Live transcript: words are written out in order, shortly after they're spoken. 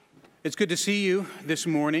It's good to see you this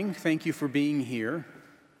morning. Thank you for being here.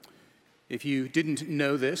 If you didn't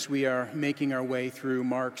know this, we are making our way through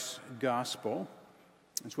Mark's Gospel.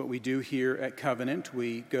 That's what we do here at Covenant.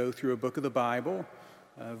 We go through a book of the Bible,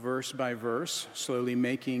 verse by verse, slowly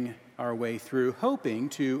making our way through, hoping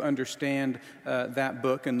to understand that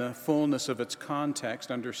book in the fullness of its context,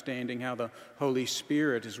 understanding how the Holy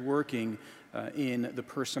Spirit is working in the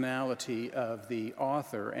personality of the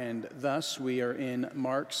author. And thus we are in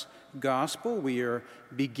Mark's Gospel. We are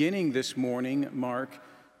beginning this morning Mark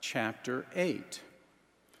chapter 8.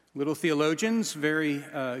 Little theologians, very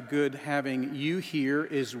good having you here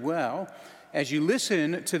as well. As you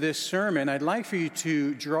listen to this sermon, I'd like for you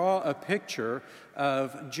to draw a picture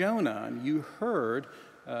of Jonah. You heard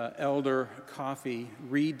Elder Coffey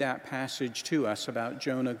read that passage to us about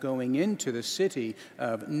Jonah going into the city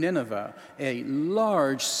of Nineveh, a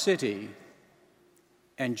large city,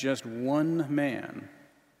 and just one man.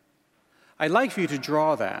 I'd like for you to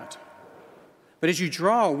draw that. But as you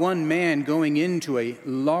draw one man going into a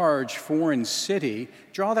large foreign city,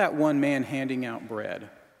 draw that one man handing out bread.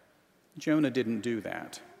 Jonah didn't do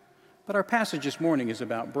that. But our passage this morning is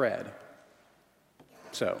about bread.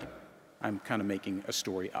 So I'm kind of making a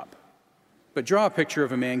story up. But draw a picture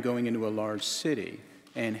of a man going into a large city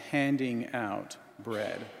and handing out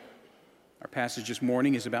bread. Our passage this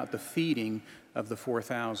morning is about the feeding of the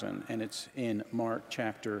 4,000, and it's in Mark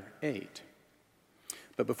chapter 8.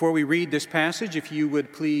 But before we read this passage, if you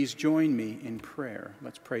would please join me in prayer.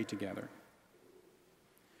 Let's pray together.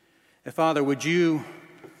 Father, would you,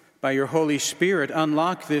 by your Holy Spirit,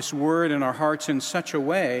 unlock this word in our hearts in such a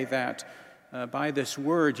way that by this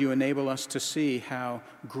word you enable us to see how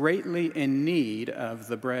greatly in need of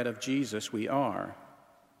the bread of Jesus we are.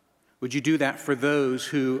 Would you do that for those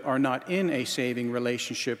who are not in a saving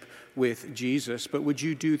relationship with Jesus, but would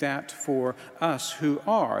you do that for us who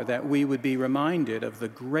are, that we would be reminded of the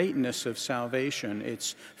greatness of salvation,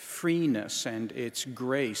 its freeness and its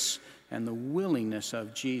grace, and the willingness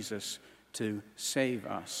of Jesus to save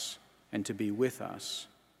us and to be with us.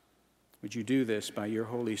 Would you do this by your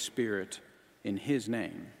Holy Spirit in his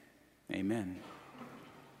name? Amen.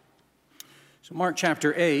 So Mark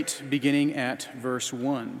chapter 8, beginning at verse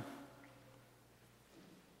 1.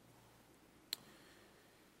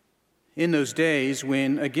 In those days,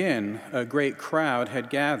 when again a great crowd had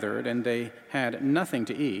gathered and they had nothing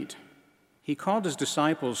to eat, he called his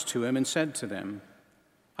disciples to him and said to them,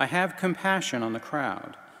 "I have compassion on the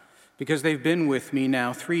crowd, because they've been with me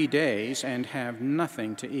now 3 days and have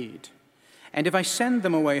nothing to eat. And if I send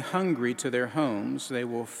them away hungry to their homes, they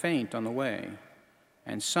will faint on the way,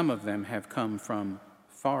 and some of them have come from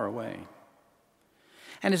far away."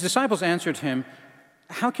 And his disciples answered him,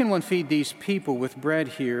 "How can one feed these people with bread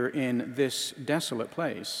here in this desolate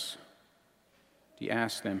place?" He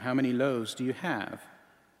asked them, "How many loaves do you have?"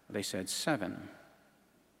 They said, 7.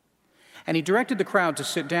 And he directed the crowd to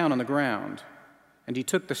sit down on the ground. And he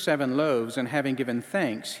took the 7 loaves, and having given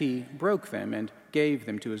thanks, he broke them and gave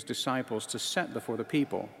them to his disciples to set before the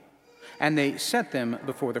people. And they set them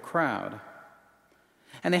before the crowd.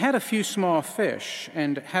 And they had a few small fish,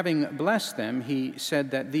 and having blessed them, he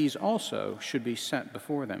said that these also should be set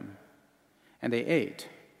before them. And they ate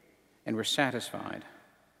and were satisfied.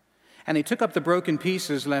 And they took up the broken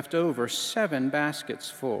pieces left over, 7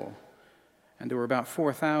 baskets full. And there were about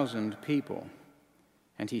 4,000 people.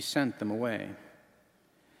 And he sent them away.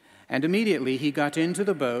 And immediately he got into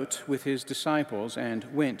the boat with his disciples and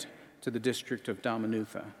went to the district of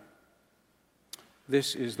Dalmanutha.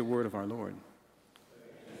 This is the word of our Lord.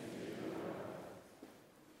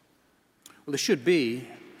 Well, it should be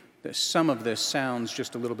that some of this sounds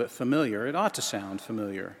just a little bit familiar. It ought to sound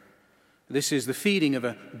familiar. This is the feeding of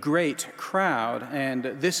a great crowd, and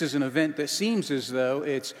this is an event that seems as though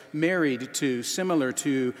it's married to, similar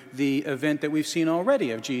to the event that we've seen already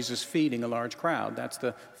of Jesus feeding a large crowd. That's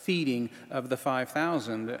the feeding of the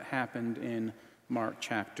 5,000 that happened in Mark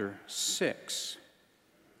chapter 6.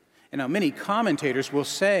 And now many commentators will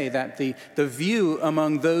say that the view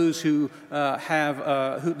among those who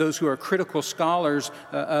those who are critical scholars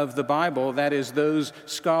of the Bible, that is, those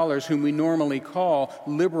scholars whom we normally call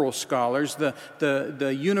liberal scholars,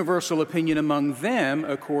 the universal opinion among them,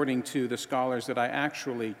 according to the scholars that I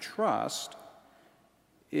actually trust,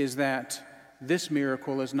 is that this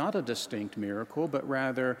miracle is not a distinct miracle, but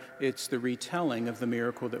rather it's the retelling of the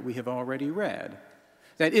miracle that we have already read.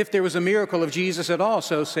 That if there was a miracle of Jesus at all,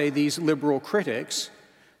 so say these liberal critics,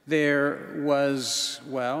 there was,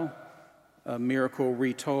 a miracle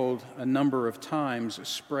retold a number of times,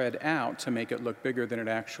 spread out to make it look bigger than it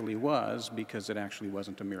actually was, because it actually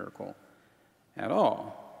wasn't a miracle at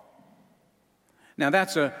all. Now,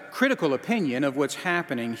 that's a critical opinion of what's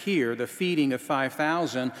happening here, the feeding of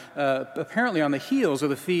 5,000, apparently on the heels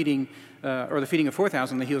of the feeding, or the feeding of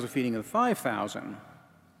 4,000, on the heels of feeding of 5,000.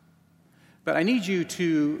 But I need you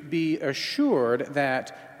to be assured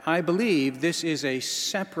that I believe this is a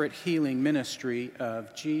separate healing ministry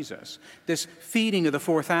of Jesus. This feeding of the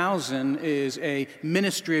 4,000 is a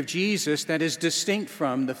ministry of Jesus that is distinct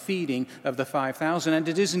from the feeding of the 5,000, and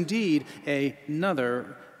it is indeed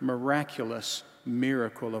another miraculous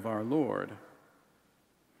miracle of our Lord.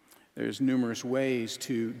 There's numerous ways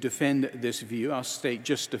to defend this view. I'll state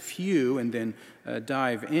just a few and then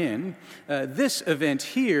dive in. This event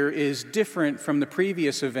here is different from the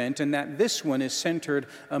previous event in that this one is centered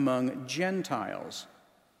among Gentiles.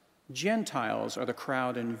 Gentiles are the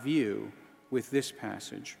crowd in view with this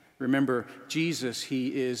passage. Remember, Jesus,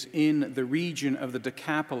 he is in the region of the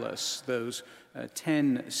Decapolis, those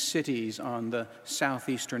 10 cities on the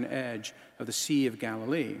southeastern edge of the Sea of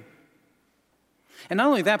Galilee. And not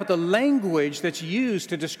only that, but the language that's used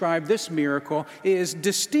to describe this miracle is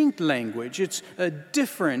distinct language. It's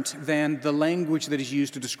different than the language that is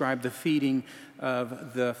used to describe the feeding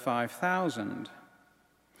of the 5,000.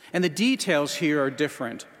 And the details here are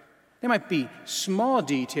different. They might be small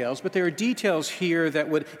details, but there are details here that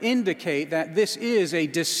would indicate that this is a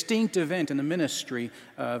distinct event in the ministry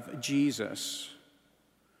of Jesus.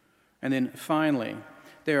 And then finally,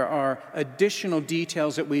 there are additional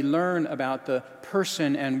details that we learn about the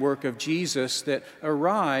person and work of Jesus that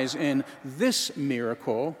arise in this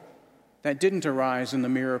miracle that didn't arise in the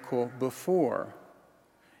miracle before.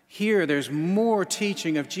 Here, there's more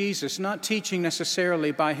teaching of Jesus, not teaching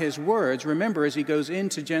necessarily by his words. Remember, as he goes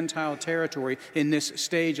into Gentile territory in this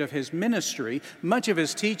stage of his ministry, much of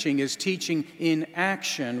his teaching is teaching in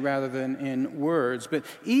action rather than in words. But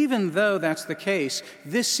even though that's the case,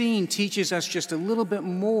 this scene teaches us just a little bit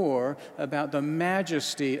more about the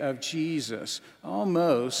majesty of Jesus,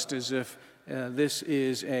 almost as if this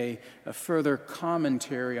is a further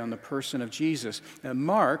commentary on the person of Jesus.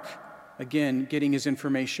 Mark, again, getting his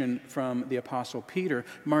information from the Apostle Peter,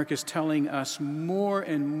 Mark is telling us more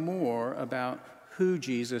and more about who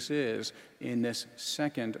Jesus is in this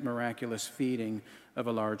second miraculous feeding of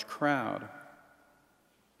a large crowd.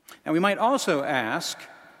 Now, we might also ask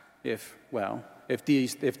if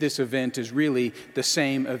this event is really the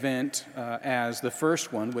same event as the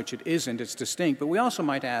first one, which it isn't, it's distinct, but we also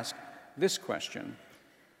might ask this question: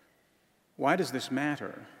 why does this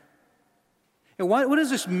matter? What does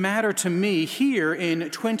this matter to me here in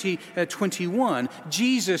 2021?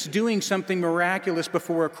 Jesus doing something miraculous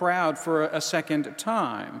before a crowd for a second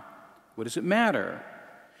time. What does it matter?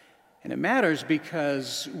 And it matters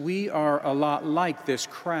because we are a lot like this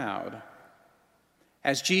crowd.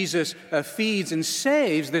 As Jesus feeds and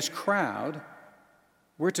saves this crowd,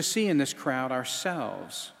 we're to see in this crowd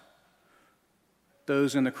ourselves.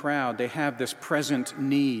 Those in the crowd, they have this present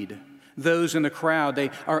need. Those in the crowd,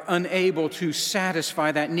 they are unable to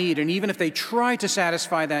satisfy that need. And even if they try to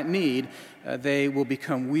satisfy that need, they will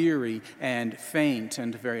become weary and faint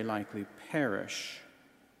and very likely perish.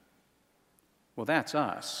 Well, that's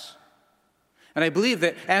us. And I believe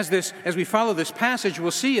that as we follow this passage,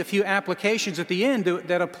 we'll see a few applications at the end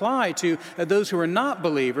that apply to those who are not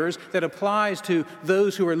believers, that applies to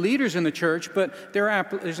those who are leaders in the church, but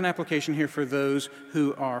there's an application here for those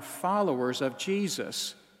who are followers of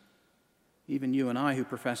Jesus. Even you and I who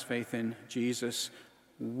profess faith in Jesus,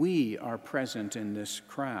 we are present in this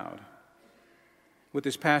crowd. What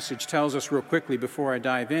this passage tells us real quickly before I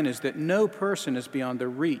dive in is that no person is beyond the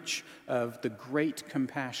reach of the great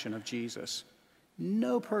compassion of Jesus.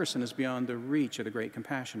 No person is beyond the reach of the great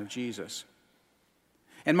compassion of Jesus.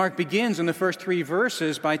 And Mark begins in the first 3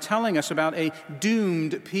 verses by telling us about a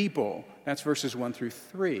doomed people. That's verses 1 through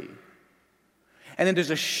 3. And then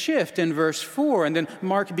there's a shift in verse 4, and then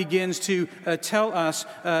Mark begins to tell us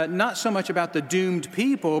not so much about the doomed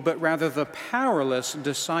people, but rather the powerless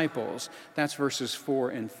disciples. That's verses 4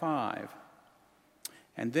 and 5.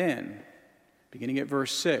 And then, beginning at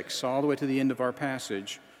verse 6, all the way to the end of our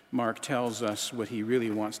passage, Mark tells us what he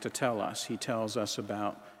really wants to tell us. He tells us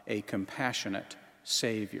about a compassionate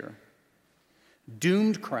Savior.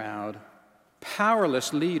 Doomed crowd,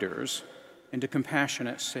 powerless leaders, and a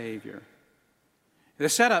compassionate Savior. The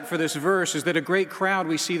setup for this verse is that a great crowd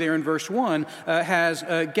we see there in verse 1 has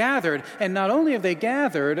gathered. And not only have they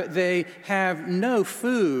gathered, they have no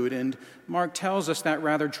food. And Mark tells us that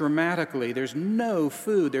rather dramatically. There's no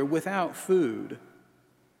food. They're without food.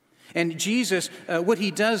 And Jesus, what he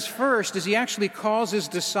does first is he actually calls his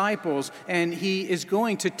disciples and he is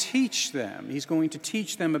going to teach them. He's going to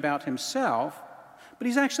teach them about himself, but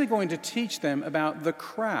he's actually going to teach them about the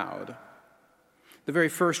crowd. The very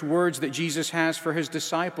first words that Jesus has for his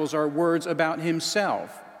disciples are words about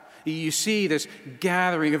himself. You see this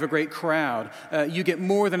gathering of a great crowd. You get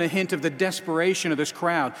more than a hint of the desperation of this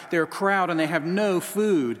crowd. They're a crowd and they have no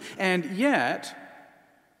food. And yet,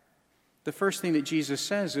 the first thing that Jesus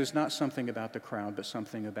says is not something about the crowd, but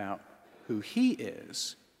something about who he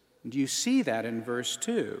is. Do you see that in verse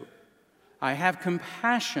 2? I have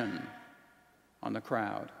compassion on the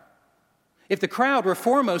crowd. If the crowd were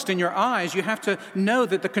foremost in your eyes, you have to know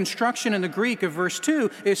that the construction in the Greek of verse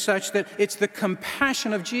 2 is such that it's the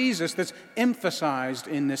compassion of Jesus that's emphasized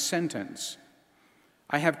in this sentence.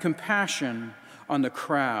 I have compassion on the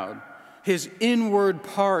crowd. His inward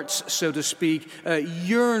parts, so to speak,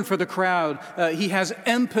 yearn for the crowd. He has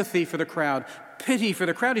empathy for the crowd, pity for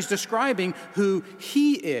the crowd. He's describing who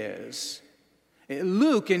he is.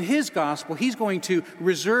 Luke, in his gospel, he's going to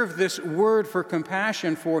reserve this word for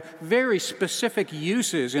compassion for very specific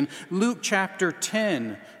uses. In Luke chapter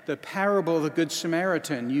 10, the parable of the Good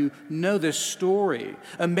Samaritan, you know this story.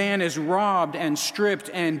 A man is robbed and stripped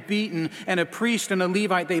and beaten, and a priest and a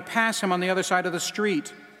Levite, they pass him on the other side of the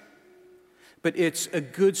street. But it's a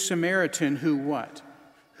Good Samaritan who what?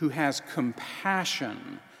 Who has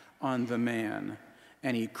compassion on the man,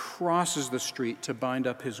 and he crosses the street to bind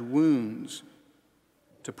up his wounds,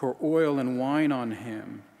 to pour oil and wine on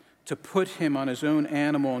him, to put him on his own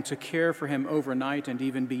animal, and to care for him overnight and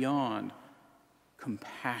even beyond.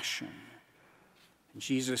 Compassion. And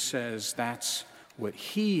Jesus says that's what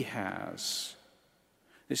he has.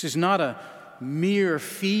 This is not a mere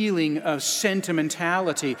feeling of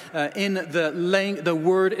sentimentality. In the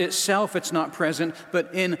word itself, it's not present,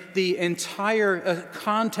 but in the entire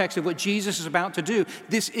context of what Jesus is about to do,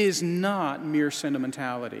 this is not mere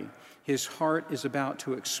sentimentality. His heart is about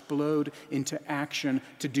to explode into action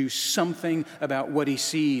to do something about what he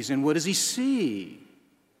sees. And what does he see?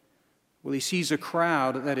 Well, he sees a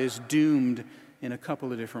crowd that is doomed in a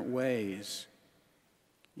couple of different ways.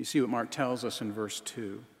 You see what Mark tells us in verse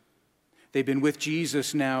 2. They've been with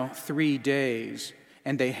Jesus now 3 days,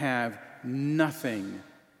 and they have nothing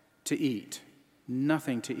to eat.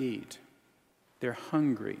 Nothing to eat. They're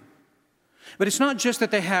hungry. But it's not just that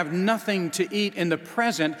they have nothing to eat in the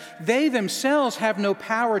present. They themselves have no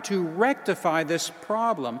power to rectify this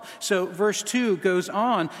problem. So verse 2 goes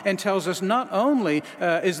on and tells us not only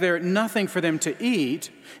is there nothing for them to eat,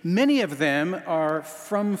 many of them are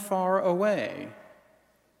from far away.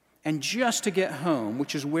 And just to get home,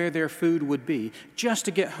 which is where their food would be, just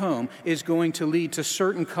to get home is going to lead to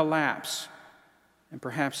certain collapse and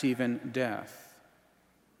perhaps even death.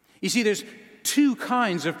 You see, there's two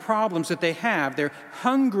kinds of problems that they have. They're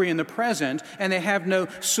hungry in the present, and they have no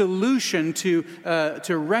solution to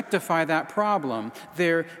rectify that problem.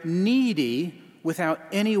 They're needy without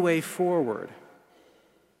any way forward.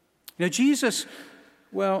 You know, Jesus,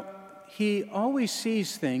 well, he always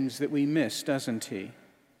sees things that we miss, doesn't he?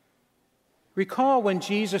 Recall when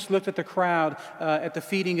Jesus looked at the crowd at the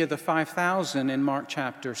feeding of the 5,000 in Mark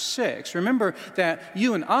chapter 6. Remember that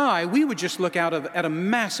you and I, we would just look out at a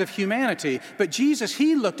mass of humanity. But Jesus,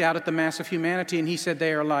 he looked out at the mass of humanity and he said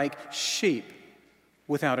they are like sheep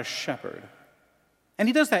without a shepherd. And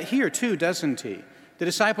he does that here too, doesn't he? The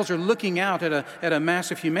disciples are looking out at a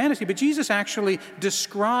mass of humanity, but Jesus actually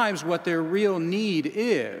describes what their real need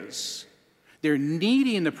is. They're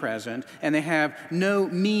needy in the present, and they have no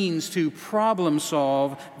means to problem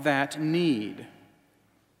solve that need.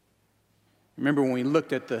 Remember when we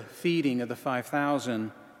looked at the feeding of the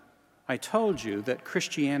 5,000, I told you that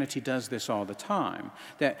Christianity does this all the time,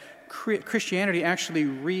 that Christianity actually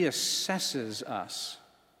reassesses us,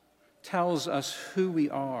 tells us who we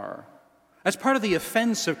are. That's part of the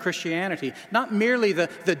offense of Christianity, not merely the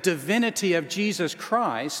divinity of Jesus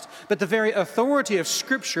Christ, but the very authority of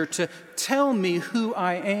Scripture to tell me who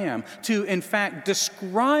I am, to in fact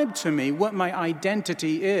describe to me what my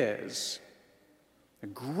identity is. A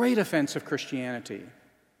great offense of Christianity.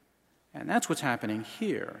 And that's what's happening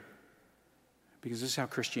here, because this is how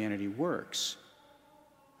Christianity works.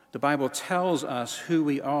 The Bible tells us who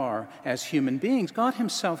we are as human beings. God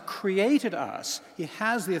himself created us. He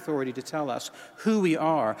has the authority to tell us who we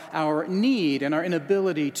are, our need and our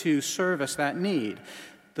inability to service that need.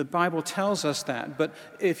 The Bible tells us that, but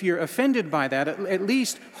if you're offended by that, at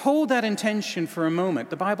least hold that intention for a moment.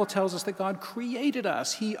 The Bible tells us that God created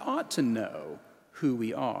us. He ought to know who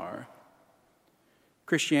we are.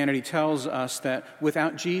 Christianity tells us that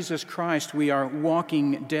without Jesus Christ, we are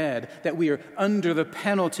walking dead, that we are under the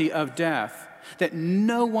penalty of death, that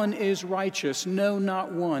no one is righteous, no,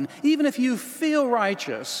 not one. Even if you feel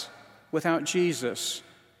righteous without Jesus,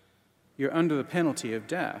 you're under the penalty of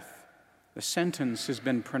death. The sentence has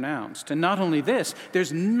been pronounced. And not only this,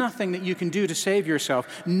 there's nothing that you can do to save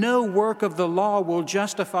yourself. No work of the law will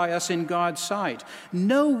justify us in God's sight.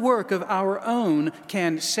 No work of our own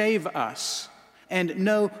can save us. And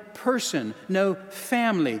no person, no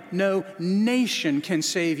family, no nation can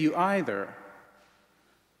save you either.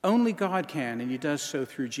 Only God can, and He does so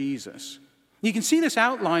through Jesus. You can see this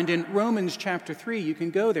outlined in Romans chapter 3. You can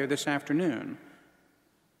go there this afternoon.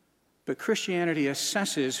 But Christianity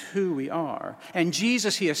assesses who we are. And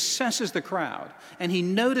Jesus, He assesses the crowd. And He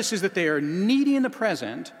notices that they are needy in the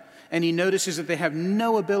present. And He notices that they have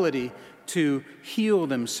no ability to heal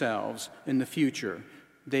themselves in the future.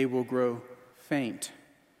 They will grow faint.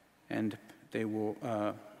 And they will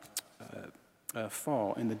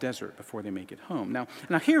fall in the desert before they make it home.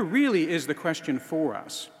 Now here really is the question for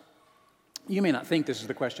us. You may not think this is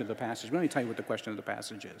the question of the passage, but let me tell you what the question of the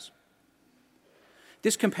passage is.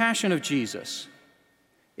 This compassion of Jesus,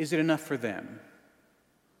 is it enough for them?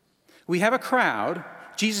 We have a crowd.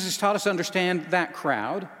 Jesus has taught us to understand that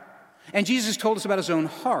crowd. And Jesus told us about His own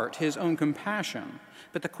heart, His own compassion.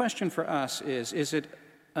 But the question for us is it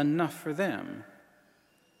enough for them?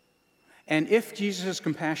 And if Jesus'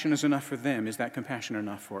 compassion is enough for them, is that compassion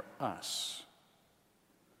enough for us?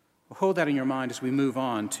 Well, hold that in your mind as we move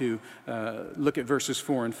on to look at verses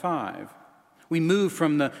 4 and 5. We move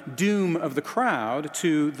from the doom of the crowd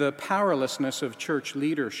to the powerlessness of church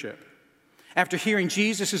leadership. After hearing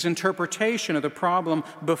Jesus' interpretation of the problem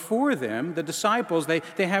before them, the disciples, they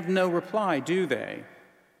have no reply, do they?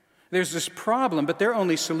 There's this problem, but their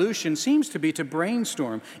only solution seems to be to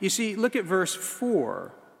brainstorm. You see, look at verse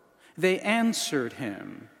 4. They answered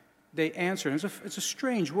Him. They answered Him. It's a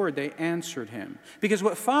strange word, they answered Him. Because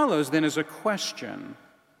what follows then is a question.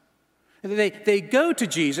 They go to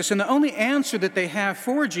Jesus, and the only answer that they have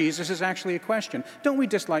for Jesus is actually a question. Don't we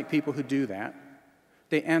dislike people who do that?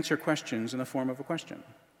 They answer questions in the form of a question.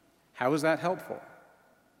 How is that helpful?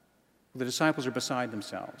 The disciples are beside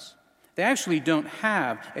themselves. They actually don't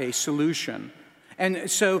have a solution.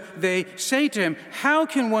 And so they say to Him, how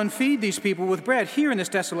can one feed these people with bread here in this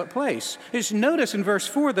desolate place? Just notice in verse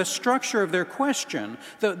 4 the structure of their question.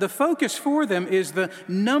 The focus for them is the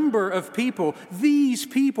number of people. These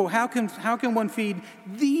people, how can one feed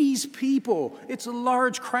these people? It's a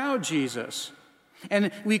large crowd, Jesus.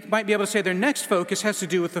 And we might be able to say their next focus has to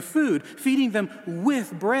do with the food, feeding them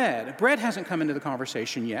with bread. Bread hasn't come into the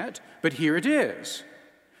conversation yet, but here it is.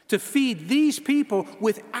 To feed these people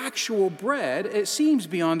with actual bread, it seems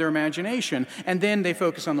beyond their imagination. And then they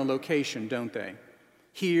focus on the location, don't they?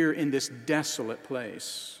 Here in this desolate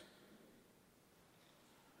place.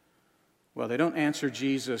 Well, they don't answer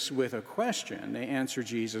Jesus with a question. They answer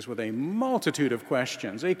Jesus with a multitude of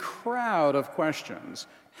questions, a crowd of questions.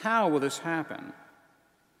 How will this happen?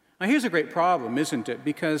 Now, here's a great problem, isn't it?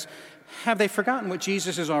 Because have they forgotten what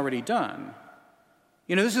Jesus has already done?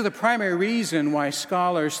 You know, this is the primary reason why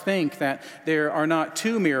scholars think that there are not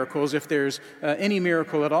two miracles. If there's any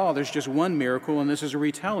miracle at all, there's just one miracle, and this is a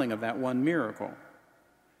retelling of that one miracle.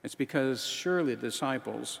 It's because surely the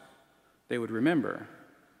disciples, they would remember.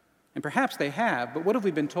 And perhaps they have, but what have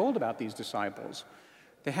we been told about these disciples?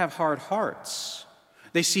 They have hard hearts.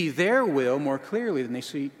 They see their will more clearly than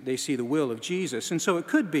they see the will of Jesus. And so it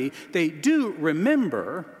could be they do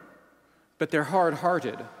remember, but they're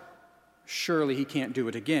hard-hearted. Surely He can't do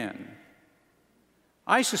it again.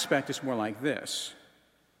 I suspect it's more like this.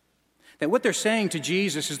 That what they're saying to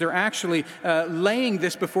Jesus is they're actually laying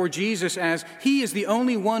this before Jesus as He is the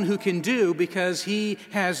only one who can do because He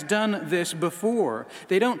has done this before.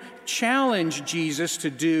 They don't challenge Jesus to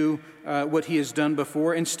do what He has done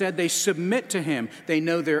before. Instead, they submit to Him. They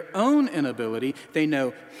know their own inability. They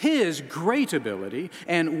know His great ability.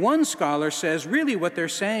 And one scholar says really what they're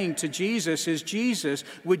saying to Jesus is, Jesus,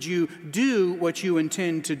 would you do what you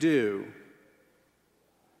intend to do?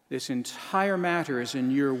 This entire matter is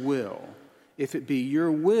in your will. If it be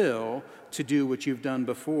your will to do what you've done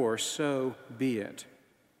before, so be it.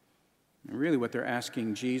 And really what they're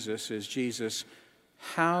asking Jesus is, Jesus,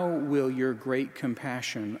 how will your great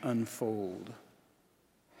compassion unfold?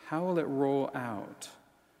 How will it roll out?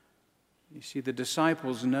 You see, the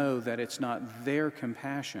disciples know that it's not their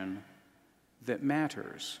compassion that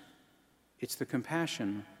matters. It's the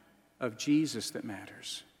compassion of Jesus that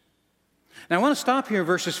matters. Now, I want to stop here in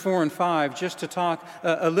verses 4 and 5 just to talk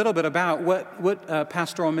a little bit about what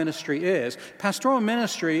pastoral ministry is. Pastoral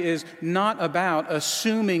ministry is not about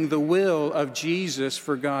assuming the will of Jesus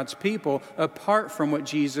for God's people apart from what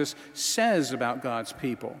Jesus says about God's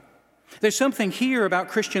people. There's something here about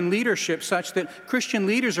Christian leadership such that Christian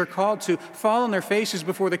leaders are called to fall on their faces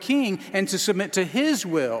before the king and to submit to his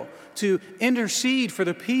will, to intercede for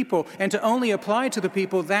the people, and to only apply to the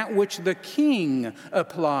people that which the king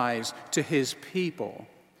applies to his people.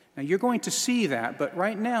 Now, you're going to see that, but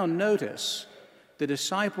right now, notice the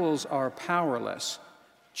disciples are powerless,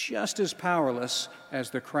 just as powerless as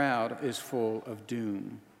the crowd is full of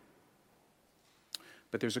doom.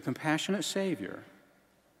 But there's a compassionate Savior.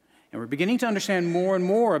 And we're beginning to understand more and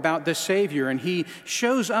more about this Savior, and he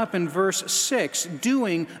shows up in verse 6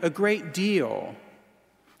 doing a great deal.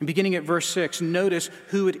 And beginning at verse 6, notice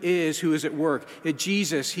who it is who is at work.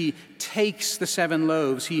 Jesus, he takes the 7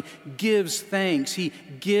 loaves. He gives thanks. He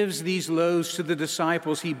gives these loaves to the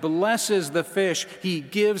disciples. He blesses the fish. He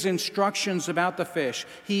gives instructions about the fish.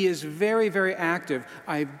 He is very, very active.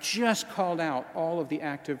 I've just called out all of the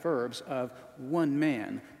active verbs of one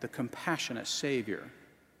man, the compassionate Savior.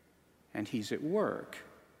 And he's at work.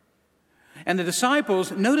 And the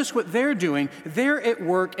disciples, notice what they're doing. They're at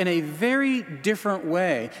work in a very different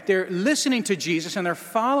way. They're listening to Jesus and they're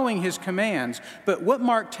following his commands. But what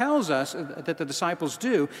Mark tells us that the disciples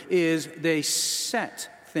do is they set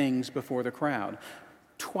things before the crowd.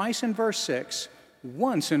 Twice in verse 6,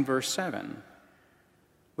 once in verse 7.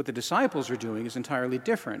 What the disciples are doing is entirely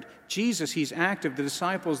different. Jesus, he's active. The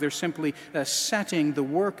disciples, they're simply setting the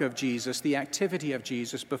work of Jesus, the activity of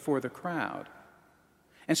Jesus before the crowd.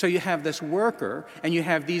 And so you have this worker, and you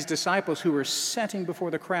have these disciples who are setting before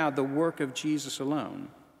the crowd the work of Jesus alone.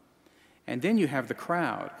 And then you have the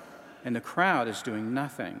crowd, and the crowd is doing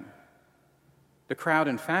nothing. The crowd,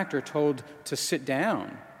 in fact, are told to sit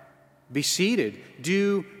down, be seated,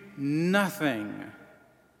 do nothing.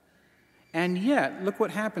 And yet, look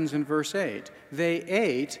what happens in verse 8. They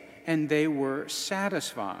ate and they were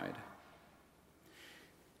satisfied.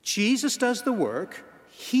 Jesus does the work.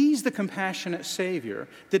 He's the compassionate Savior.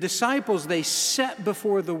 The disciples, they set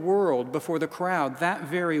before the world, before the crowd, that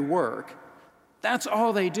very work. That's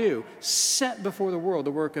all they do. Set before the world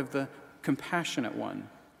the work of the compassionate one.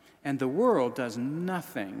 And the world does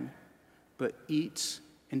nothing but eats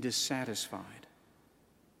and is satisfied.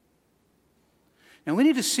 Now, we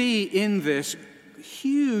need to see in this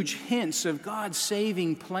huge hints of God's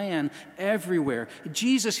saving plan everywhere.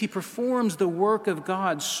 Jesus, he performs the work of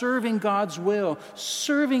God, serving God's will,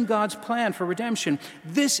 serving God's plan for redemption.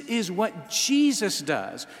 This is what Jesus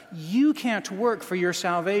does. You can't work for your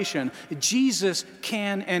salvation. Jesus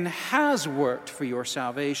can and has worked for your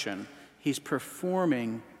salvation. He's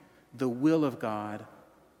performing the will of God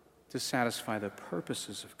to satisfy the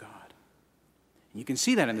purposes of God. You can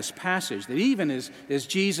see that in this passage, that even as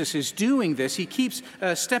Jesus is doing this, he keeps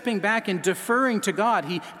stepping back and deferring to God.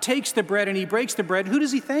 He takes the bread and he breaks the bread. Who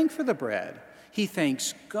does he thank for the bread? He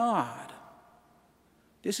thanks God.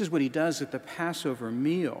 This is what he does at the Passover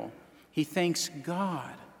meal. He thanks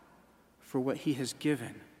God for what he has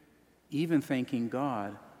given, even thanking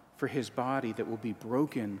God for his body that will be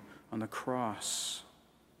broken on the cross.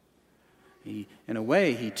 In a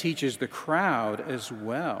way, he teaches the crowd as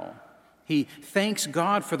well. He thanks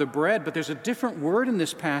God for the bread, but there's a different word in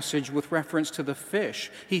this passage with reference to the fish.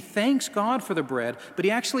 He thanks God for the bread, but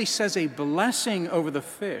he actually says a blessing over the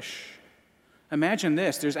fish. Imagine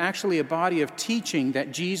this. There's actually a body of teaching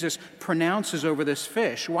that Jesus pronounces over this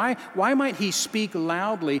fish. Why might he speak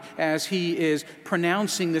loudly as he is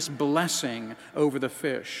pronouncing this blessing over the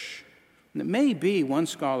fish? And it may be, one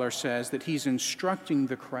scholar says, that he's instructing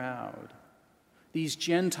the crowd. These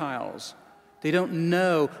Gentiles, they don't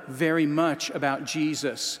know very much about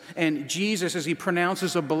Jesus. And Jesus, as he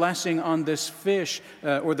pronounces a blessing on this fish,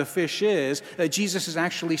 or the fish is, Jesus is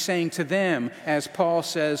actually saying to them, as Paul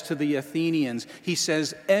says to the Athenians, he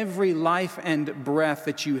says, every life and breath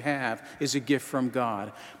that you have is a gift from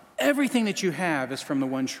God. Everything that you have is from the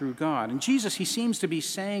one true God. And Jesus, he seems to be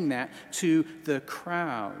saying that to the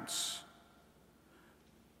crowds.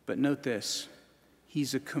 But note this,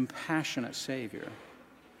 he's a compassionate Savior.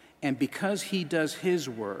 And because he does his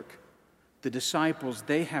work, the disciples,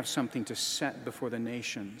 they have something to set before the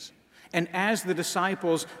nations. And as the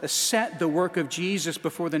disciples set the work of Jesus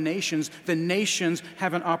before the nations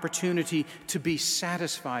have an opportunity to be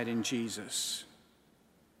satisfied in Jesus.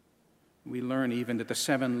 We learn even that the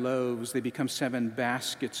 7 loaves, they become 7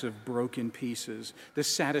 baskets of broken pieces. The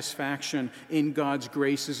satisfaction in God's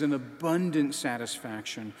grace is an abundant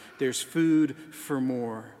satisfaction. There's food for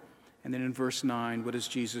more. And then in verse 9, what does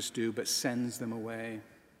Jesus do but sends them away?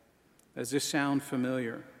 Does this sound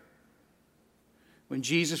familiar? When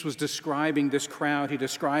Jesus was describing this crowd, he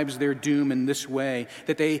describes their doom in this way,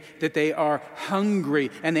 that they are hungry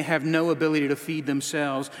and they have no ability to feed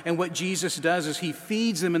themselves. And what Jesus does is he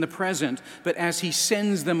feeds them in the present, but as he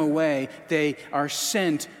sends them away, they are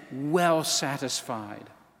sent well satisfied.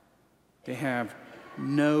 They have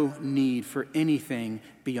no need for anything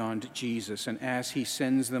beyond Jesus. And as he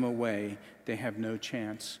sends them away, they have no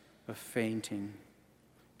chance of fainting.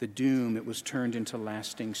 The doom, it was turned into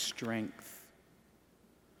lasting strength.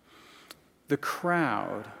 The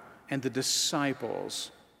crowd and the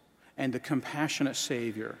disciples and the compassionate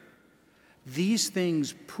Savior, these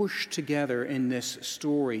things pushed together in this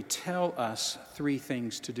story tell us three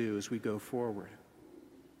things to do as we go forward.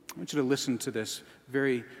 I want you to listen to this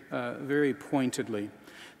very pointedly.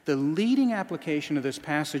 The leading application of this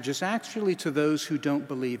passage is actually to those who don't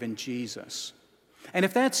believe in Jesus. And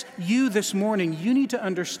if that's you this morning, you need to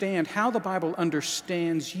understand how the Bible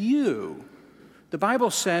understands you. The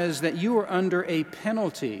Bible says that you are under a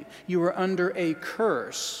penalty, you are under a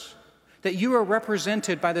curse, that you are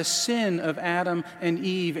represented by the sin of Adam and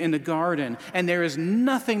Eve in the garden, and there is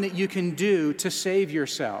nothing that you can do to save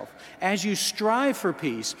yourself. As you strive for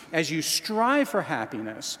peace, as you strive for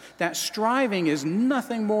happiness, that striving is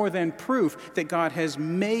nothing more than proof that God has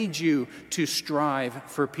made you to strive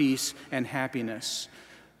for peace and happiness.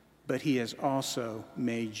 But he has also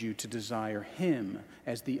made you to desire him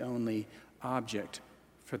as the only object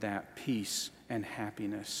for that peace and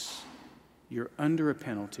happiness. You're under a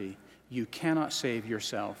penalty. You cannot save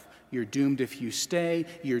yourself. You're doomed if you stay.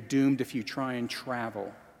 You're doomed if you try and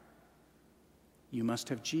travel. You must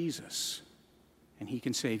have Jesus. And he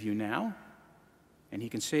can save you now, and he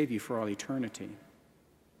can save you for all eternity.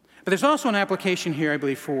 But there's also an application here, I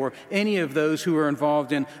believe, for any of those who are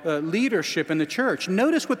involved in leadership in the church.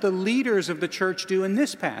 Notice what the leaders of the church do in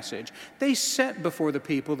this passage. They set before the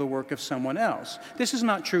people the work of someone else. This is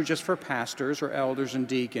not true just for pastors or elders and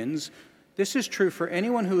deacons. This is true for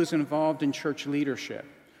anyone who is involved in church leadership.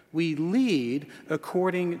 We lead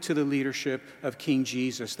according to the leadership of King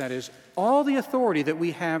Jesus. That is all the authority that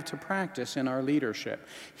we have to practice in our leadership.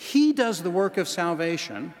 He does the work of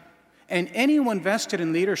salvation. And anyone vested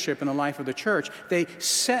in leadership in the life of the church, they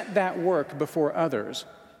set that work before others.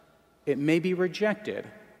 It may be rejected,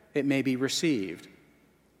 it may be received,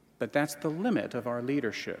 but that's the limit of our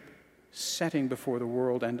leadership, setting before the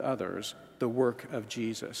world and others the work of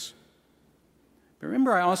Jesus.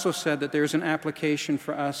 Remember, I also said that there's an application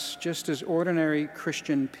for us just as ordinary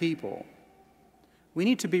Christian people. We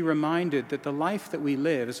need to be reminded that the life that we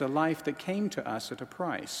live is a life that came to us at a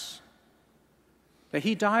price. That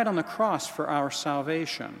he died on the cross for our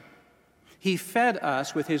salvation. He fed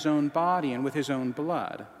us with his own body and with his own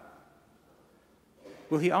blood.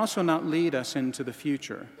 Will he also not lead us into the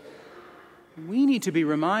future? We need to be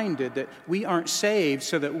reminded that we aren't saved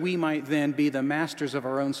so that we might then be the masters of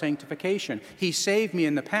our own sanctification. He saved me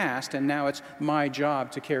in the past, and now it's my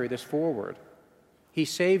job to carry this forward. He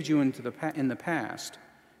saved you in the past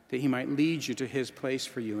that he might lead you to his place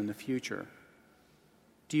for you in the future.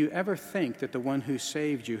 Do you ever think that the one who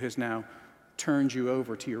saved you has now turned you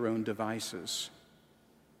over to your own devices?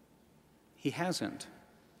 He hasn't.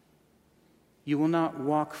 You will not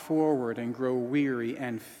walk forward and grow weary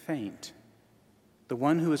and faint. The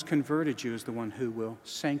one who has converted you is the one who will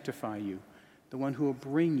sanctify you, the one who will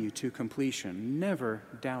bring you to completion. Never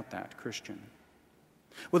doubt that, Christian.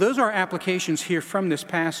 Well, those are applications here from this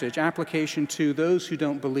passage. Application to those who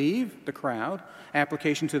don't believe, the crowd.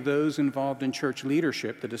 Application to those involved in church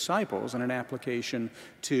leadership, the disciples. And an application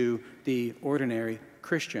to the ordinary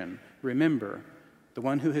Christian. Remember, the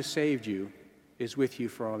one who has saved you is with you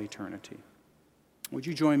for all eternity. Would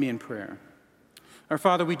you join me in prayer? Our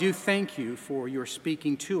Father, we do thank you for your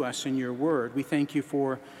speaking to us in your word. We thank you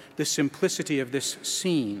for the simplicity of this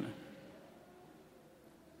scene.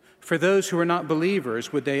 For those who are not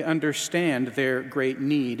believers, would they understand their great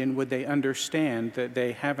need, and would they understand that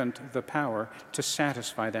they haven't the power to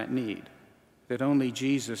satisfy that need, that only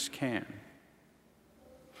Jesus can?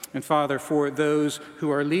 And Father, for those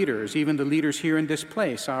who are leaders, even the leaders here in this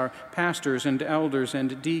place, our pastors and elders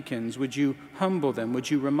and deacons, would you humble them?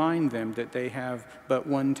 Would you remind them that they have but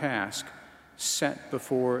one task, set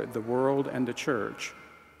before the world and the church,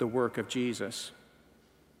 the work of Jesus?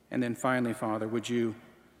 And then finally, Father, would you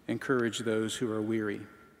encourage those who are weary?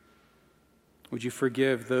 Would you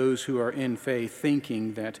forgive those who are in faith,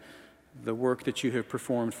 thinking that the work that you have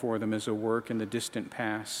performed for them is a work in the distant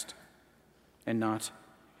past and not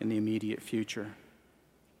in the immediate future?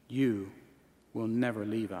 You will never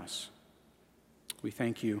leave us. We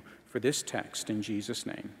thank you for this text in Jesus'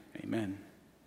 name. Amen.